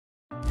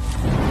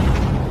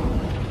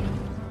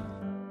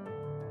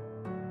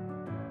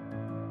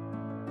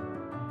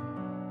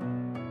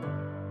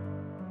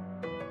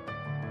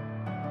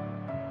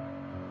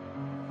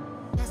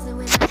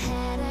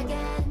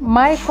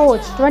My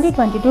coach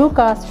 2022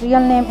 cast real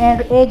name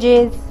and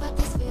ages.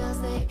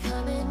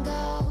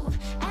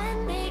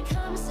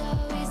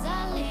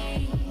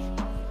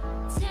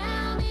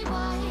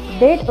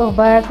 Date of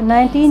birth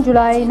 19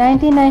 July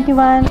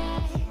 1991.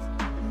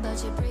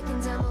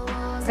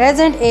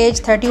 Present age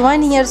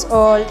 31 years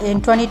old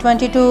in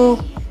 2022.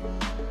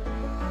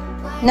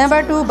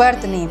 Number 2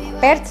 birth name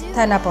Perth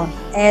Tanapon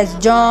as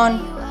John.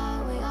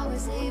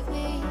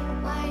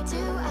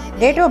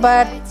 Date of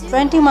birth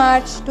 20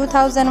 March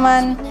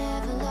 2001.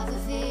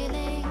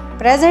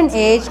 Present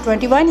age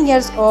 21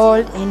 years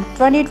old in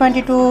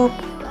 2022.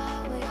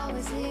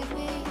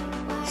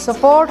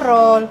 Support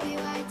role.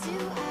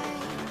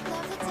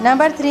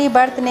 Number 3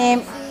 birth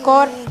name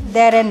Corp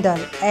Dyrendal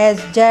as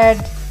Jerd.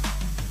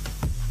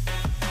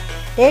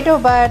 Date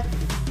of birth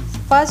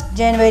 1st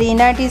January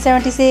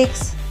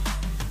 1976.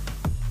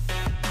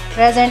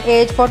 Present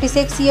age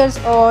 46 years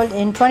old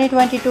in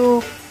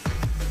 2022.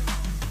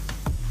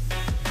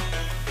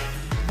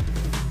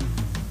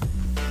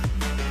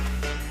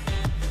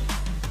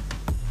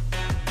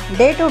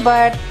 Date of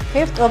birth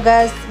 5th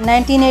August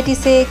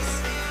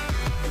 1986.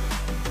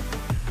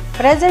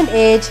 Present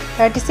age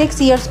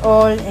 36 years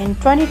old in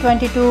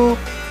 2022.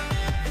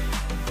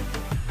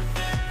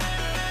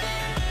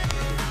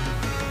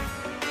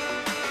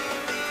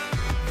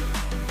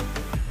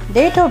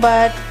 Date of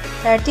birth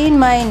 13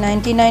 May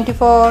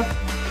 1994.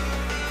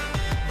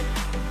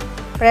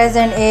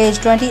 Present age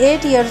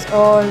 28 years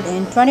old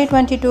in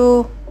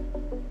 2022.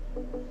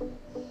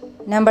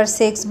 Number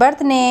 6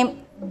 birth name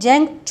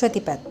Jeng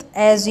Chotipat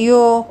as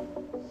Yo.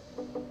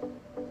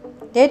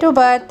 Date of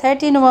birth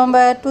 30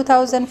 November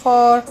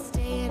 2004.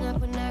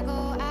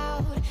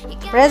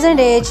 Present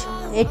age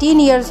 18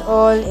 years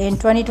old in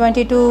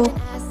 2022.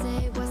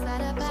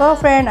 So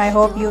friend, I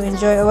hope you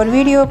enjoy our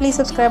video. Please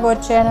subscribe our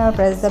channel,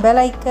 press the bell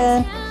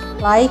icon,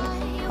 like,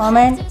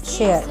 comment,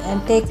 share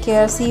and take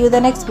care. See you in the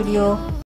next video.